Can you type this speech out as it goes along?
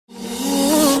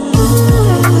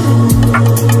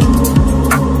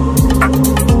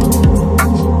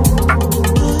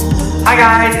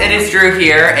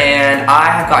here, and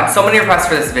I have gotten so many requests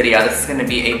for this video. This is going to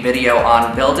be a video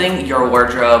on building your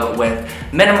wardrobe with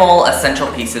minimal essential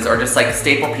pieces, or just like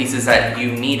staple pieces that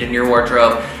you need in your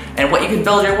wardrobe, and what you can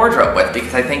build your wardrobe with,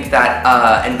 because I think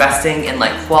that investing in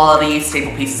like quality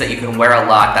staple pieces that you can wear a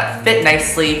lot, that fit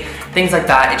nicely, things like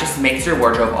that, it just makes your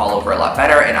wardrobe all over a lot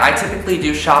better. And I typically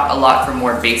do shop a lot for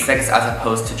more basics as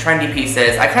opposed to trendy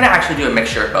pieces. I kind of actually do a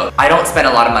mixture of both. I don't spend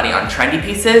a lot of money on trendy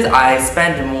pieces. I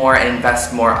spend more and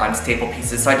invest more on staple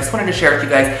pieces. So I just wanted to share with you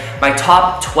guys my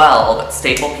top 12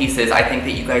 staple pieces I think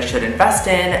that you guys should invest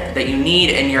in, that you need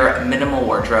in your minimal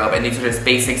wardrobe. And these are just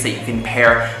basics that you can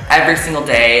pair every single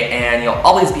day, and you'll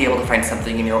always be able to find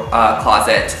something in your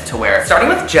closet to wear. Starting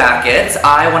with jackets,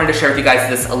 I wanted to share with you guys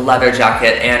this leather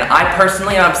jacket, and I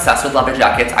personally am obsessed with leather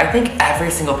jackets. I think every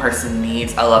single person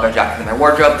needs a leather jacket in their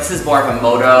wardrobe. This is more of a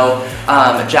moto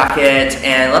jacket,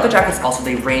 and leather jackets also,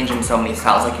 they range in so many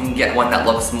styles. Like you can get one that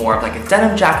looks more of like a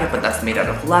denim jacket, but that's made out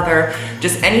of leather.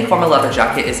 Just any form of leather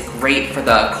jacket is great for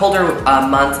the colder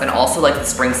months, and also like the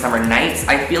spring, summer nights.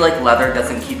 I feel like leather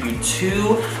doesn't keep you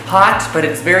too hot, but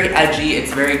it's very edgy,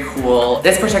 it's very cool.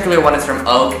 This particular one is from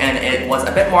Oak, and it was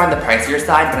a bit more on the pricier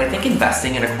side, but I think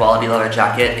investing in a quality leather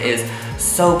jacket is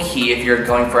so key if you're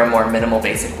going for a more minimal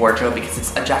basic wardrobe, because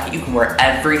it's a jacket you can wear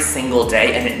every single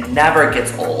day and it never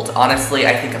gets old. Honestly,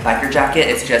 I think a biker jacket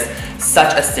is just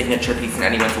such a signature piece in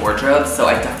anyone's wardrobe, so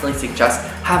I definitely suggest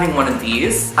having one of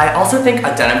these. I also think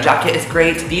a denim jacket is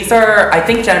great. I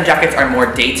think denim jackets are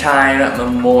more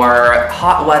daytime, more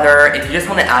hot weather, if you just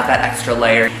want to add that extra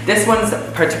layer. This one's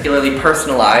particularly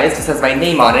personalized. It says my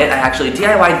name on it. I actually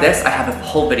DIY'd this. I have a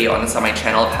whole video on this on my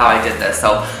channel of how I did this,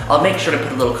 so I'll make sure to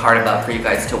put a little card above for you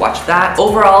guys to watch that.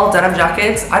 Overall, denim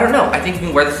jackets, I don't know. I think you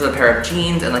can wear this with a pair of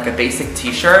jeans and like a basic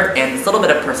t-shirt, and this little bit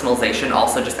of personalization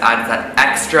also just adds that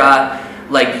extra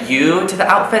like you to the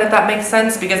outfit, if that makes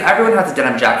sense, because everyone has a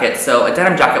denim jacket. So a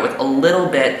denim jacket with a little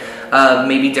bit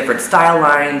maybe different style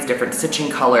lines, different stitching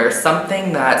colors,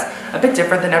 something that's a bit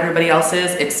different than everybody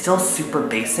else's. It's still super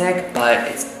basic, but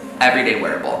it's everyday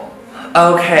wearable.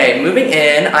 Okay, moving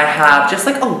in, I have just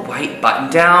like a white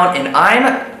button down, and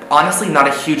I'm honestly not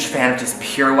a huge fan of just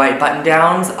pure white button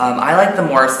downs. I like the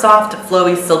more soft,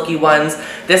 flowy, silky ones.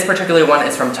 This particular one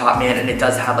is from Topman, and it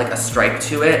does have like a stripe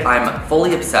to it. I'm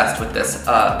fully obsessed with this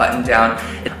button down.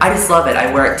 I just love it.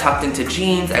 I wear it tucked into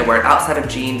jeans, I wear it outside of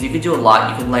jeans. You can do a lot.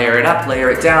 You can layer it up, layer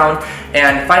it down,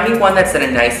 and finding one that's in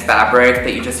a nice fabric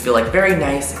that you just feel like very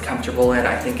nice and comfortable in,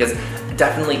 I think is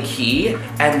definitely key.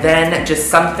 And then just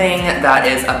something that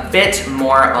is a bit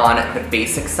more on the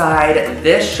basic side.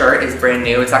 This shirt is brand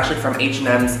new. It's actually from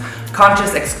H&M's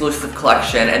Conscious Exclusive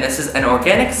Collection, and this is an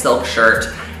organic silk shirt,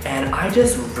 and I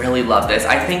just really love this.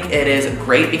 I think it is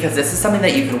great because this is something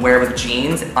that you can wear with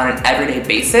jeans on an everyday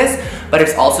basis, but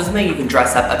it's also something you can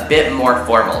dress up a bit more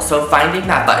formal. So finding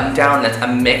that button down that's a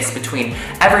mix between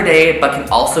everyday but can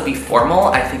also be formal,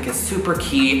 I think is super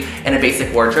key in a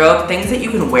basic wardrobe. Things that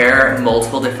you can wear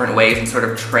multiple different ways and sort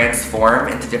of transform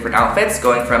into different outfits,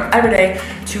 going from everyday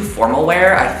to formal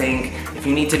wear. I think if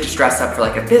you need to just dress up for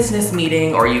like a business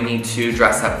meeting, or you need to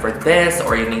dress up for this,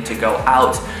 or you need to go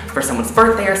out for someone's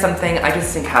birthday or something, I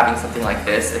just think having something like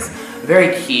this is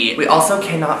very key. We also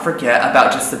cannot forget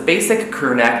about just the basic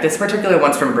crew neck. This particular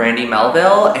one's from Brandy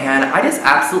Melville, and I just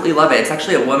absolutely love it. It's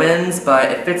actually a woman's,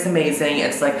 but it fits amazing.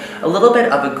 It's like a little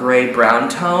bit of a gray-brown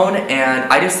tone, and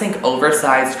I just think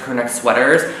oversized crew neck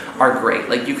sweaters are great.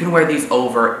 Like you can wear these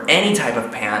over any type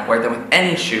of pant, wear them with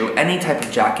any shoe, any type of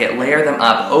jacket, layer them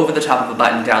up over the top of a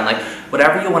button down, like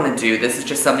whatever you want to do. This is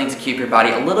just something to keep your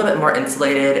body a little bit more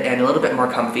insulated and a little bit more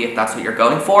comfy if that's what you're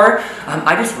going for.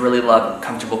 I just really love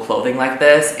comfortable clothing like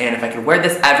this, and if I could wear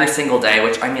this every single day,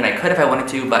 which I mean I could if I wanted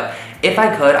to, but if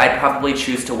I could, I'd probably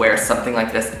choose to wear something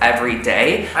like this every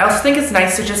day. I also think it's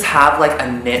nice to just have like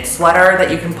a knit sweater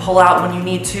that you can pull out when you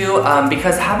need to,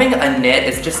 because having a knit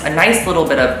is just a nice little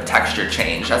bit of texture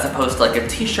change as opposed to like a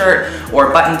t-shirt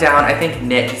or button down. I think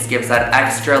knit just gives that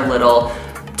extra little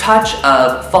touch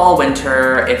of fall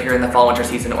winter if you're in the fall winter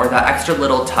season, or that extra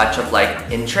little touch of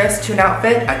like interest to an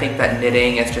outfit. I think that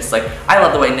knitting is just like, I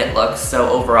love the way knit looks, so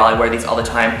overall I wear these all the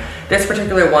time. This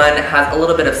particular one has a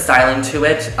little bit of styling to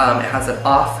it. It has an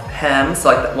off hem,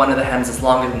 so like one of the hems is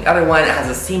longer than the other one. It has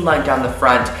a seam line down the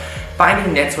front.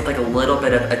 finding knits with like a little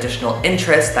bit of additional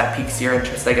interest that piques your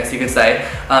interest, I guess you could say,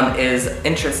 is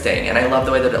interesting, and I love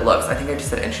the way that it looks. I think I just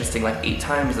said interesting like 8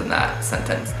 times in that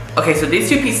sentence. Okay, so these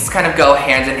 2 pieces kind of go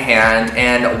hand in hand,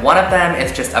 and one of them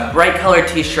is just a bright colored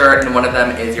t-shirt, and one of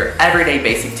them is your everyday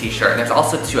basic t-shirt. And there's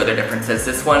also 2 other differences.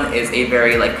 This one is a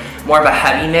very like more of a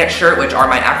heavy knit shirt, which are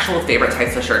my actual favorite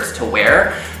types of shirts to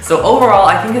wear. So overall,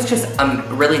 I think it's just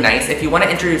really nice if you want to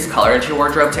introduce color into your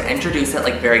wardrobe, to introduce it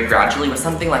like very gradually with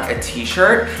something like a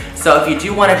t-shirt. So if you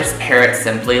do want to just pair it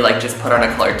simply, like just put on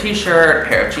a colored t-shirt, a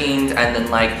pair of jeans, and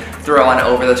then like throw on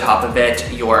over the top of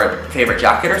it your favorite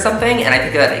jacket or something, and I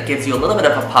think that it gives you a little bit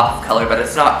of a pop of color, but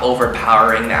it's not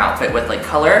overpowering the outfit with like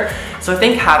color. So I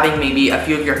think having maybe a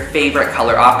few of your favorite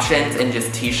color options in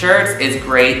just t-shirts is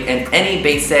great in any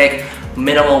basic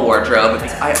minimal wardrobe.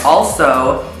 I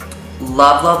also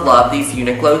love these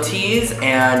Uniqlo tees,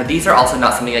 and these are also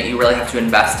not something that you really have to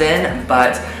invest in,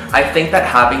 but I think that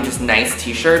having just nice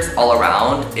t-shirts all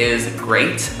around is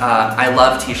great. I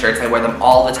love t-shirts. I wear them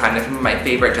all the time. They're some of my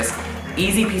favorite just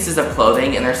easy pieces of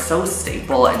clothing, and they're so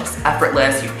staple and just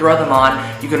effortless. You throw them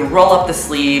on, you can roll up the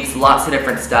sleeves, lots of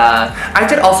different stuff. I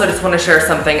did also just want to share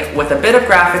something with a bit of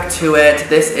graphic to it.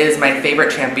 This is my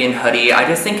favorite Champion hoodie. I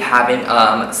just think having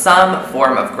some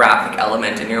form of graphic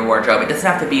element in your wardrobe, it doesn't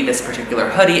have to be this particular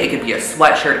hoodie, it could be a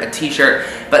sweatshirt, a t-shirt,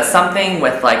 but something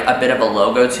with like a bit of a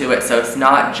logo to it, so it's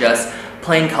not just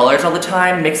plain colors all the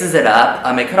time, mixes it up.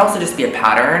 It could also just be a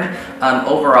pattern.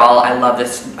 Overall, I love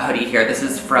this hoodie here. This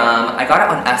is from, I got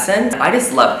it on Essence. I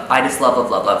just love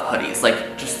hoodies.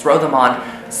 Like, just throw them on,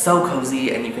 so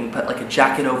cozy, and you can put like a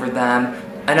jacket over them.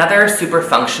 Another super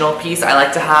functional piece I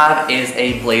like to have is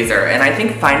a blazer, and I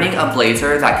think finding a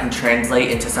blazer that can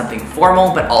translate into something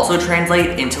formal but also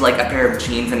translate into like a pair of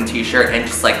jeans and a t-shirt and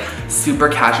just like super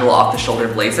casual off the shoulder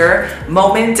blazer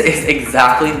moment is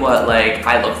exactly what like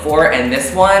I look for, and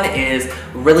this one is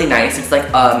really nice. It's like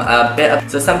a bit of,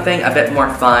 so something a bit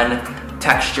more fun,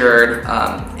 textured.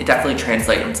 It definitely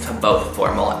translates into both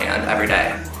formal and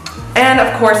everyday. And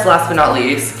of course, last but not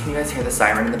least, can you guys hear the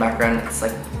siren in the background? It's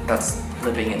like, that's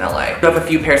living in LA. I have a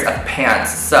few pairs of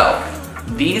pants. So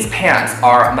these pants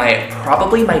are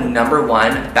probably my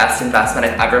 #1 best investment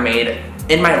I've ever made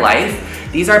in my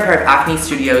life. These are a pair of Acne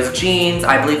Studios jeans.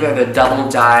 I believe they're the double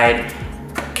dyed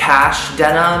cash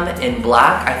denim in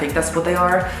black. I think that's what they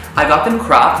are. I got them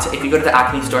cropped. If you go to the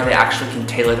Acne store, they actually can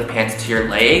tailor the pants to your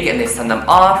leg, and they send them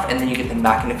off, and then you get them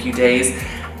back in a few days.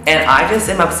 And I just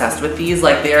am obsessed with these.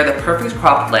 Like, they are the perfect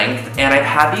crop length, and I've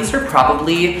had these for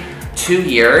probably 2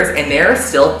 years, and they're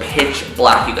still pitch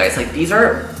black, you guys. Like, these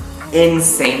are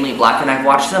insanely black, and I've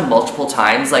watched them multiple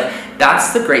times. Like,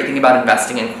 that's the great thing about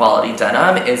investing in quality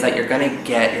denim, is that you're gonna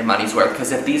get your money's worth.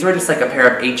 Because if these were just like a pair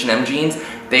of H&M jeans,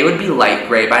 they would be light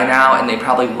gray by now, and they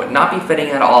probably would not be fitting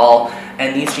at all.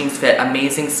 And these jeans fit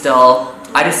amazing still.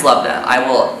 I just love them. I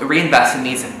will reinvest in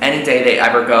these any day they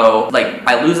ever go, like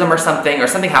I lose them or something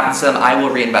happens to them, I will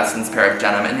reinvest in this pair of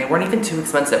denim. And they weren't even too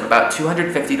expensive, about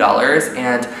 $250,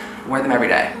 and wear them every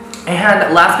day.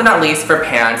 And last but not least, for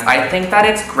pants, I think that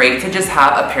it's great to just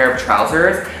have a pair of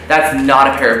trousers that's not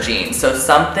a pair of jeans. So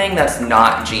something that's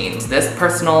not jeans. This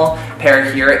personal pair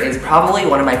here is probably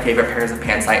one of my favorite pairs of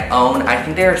pants I own. I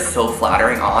think they are so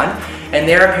flattering on. And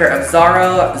they're a pair of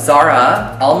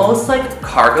Zara, almost like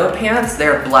cargo pants.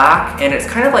 They're black, and it's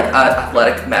kind of like an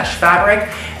athletic mesh fabric.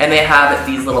 And they have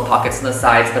these little pockets on the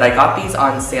sides, but I got these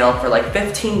on sale for like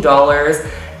 $15.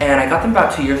 And I got them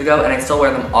about 2 years ago, and I still wear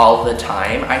them all the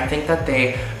time. I think that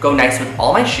they go nice with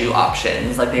all my shoe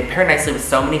options. Like, they pair nicely with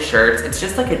so many shirts. It's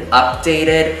just like an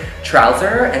updated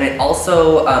trouser, and it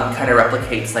also kind of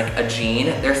replicates like a jean.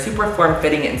 They're super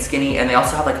form-fitting and skinny, and they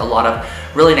also have like a lot of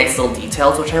really nice little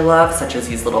details, which I love, such as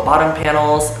these little bottom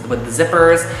panels with the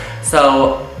zippers.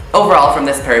 So overall, from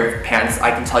this pair of pants,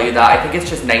 I can tell you that I think it's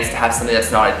just nice to have something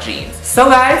that's not a jeans. So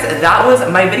guys, that was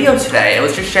my video today. It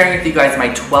was just sharing with you guys my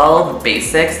 12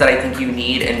 basics that I think you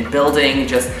need in building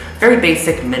just very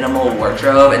basic minimal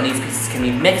wardrobe, and these pieces can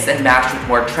be mixed and matched with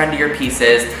more trendier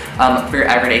pieces for your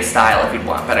everyday style if you'd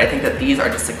want. But I think that these are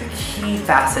just like the key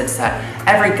facets that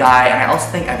every guy, and I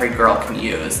also think every girl, can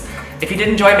use. If you did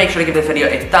enjoy, make sure to give this video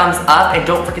a thumbs up, and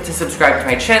don't forget to subscribe to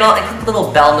my channel and click the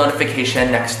little bell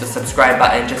notification next to the subscribe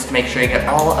button just to make sure you get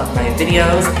all of my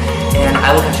videos. And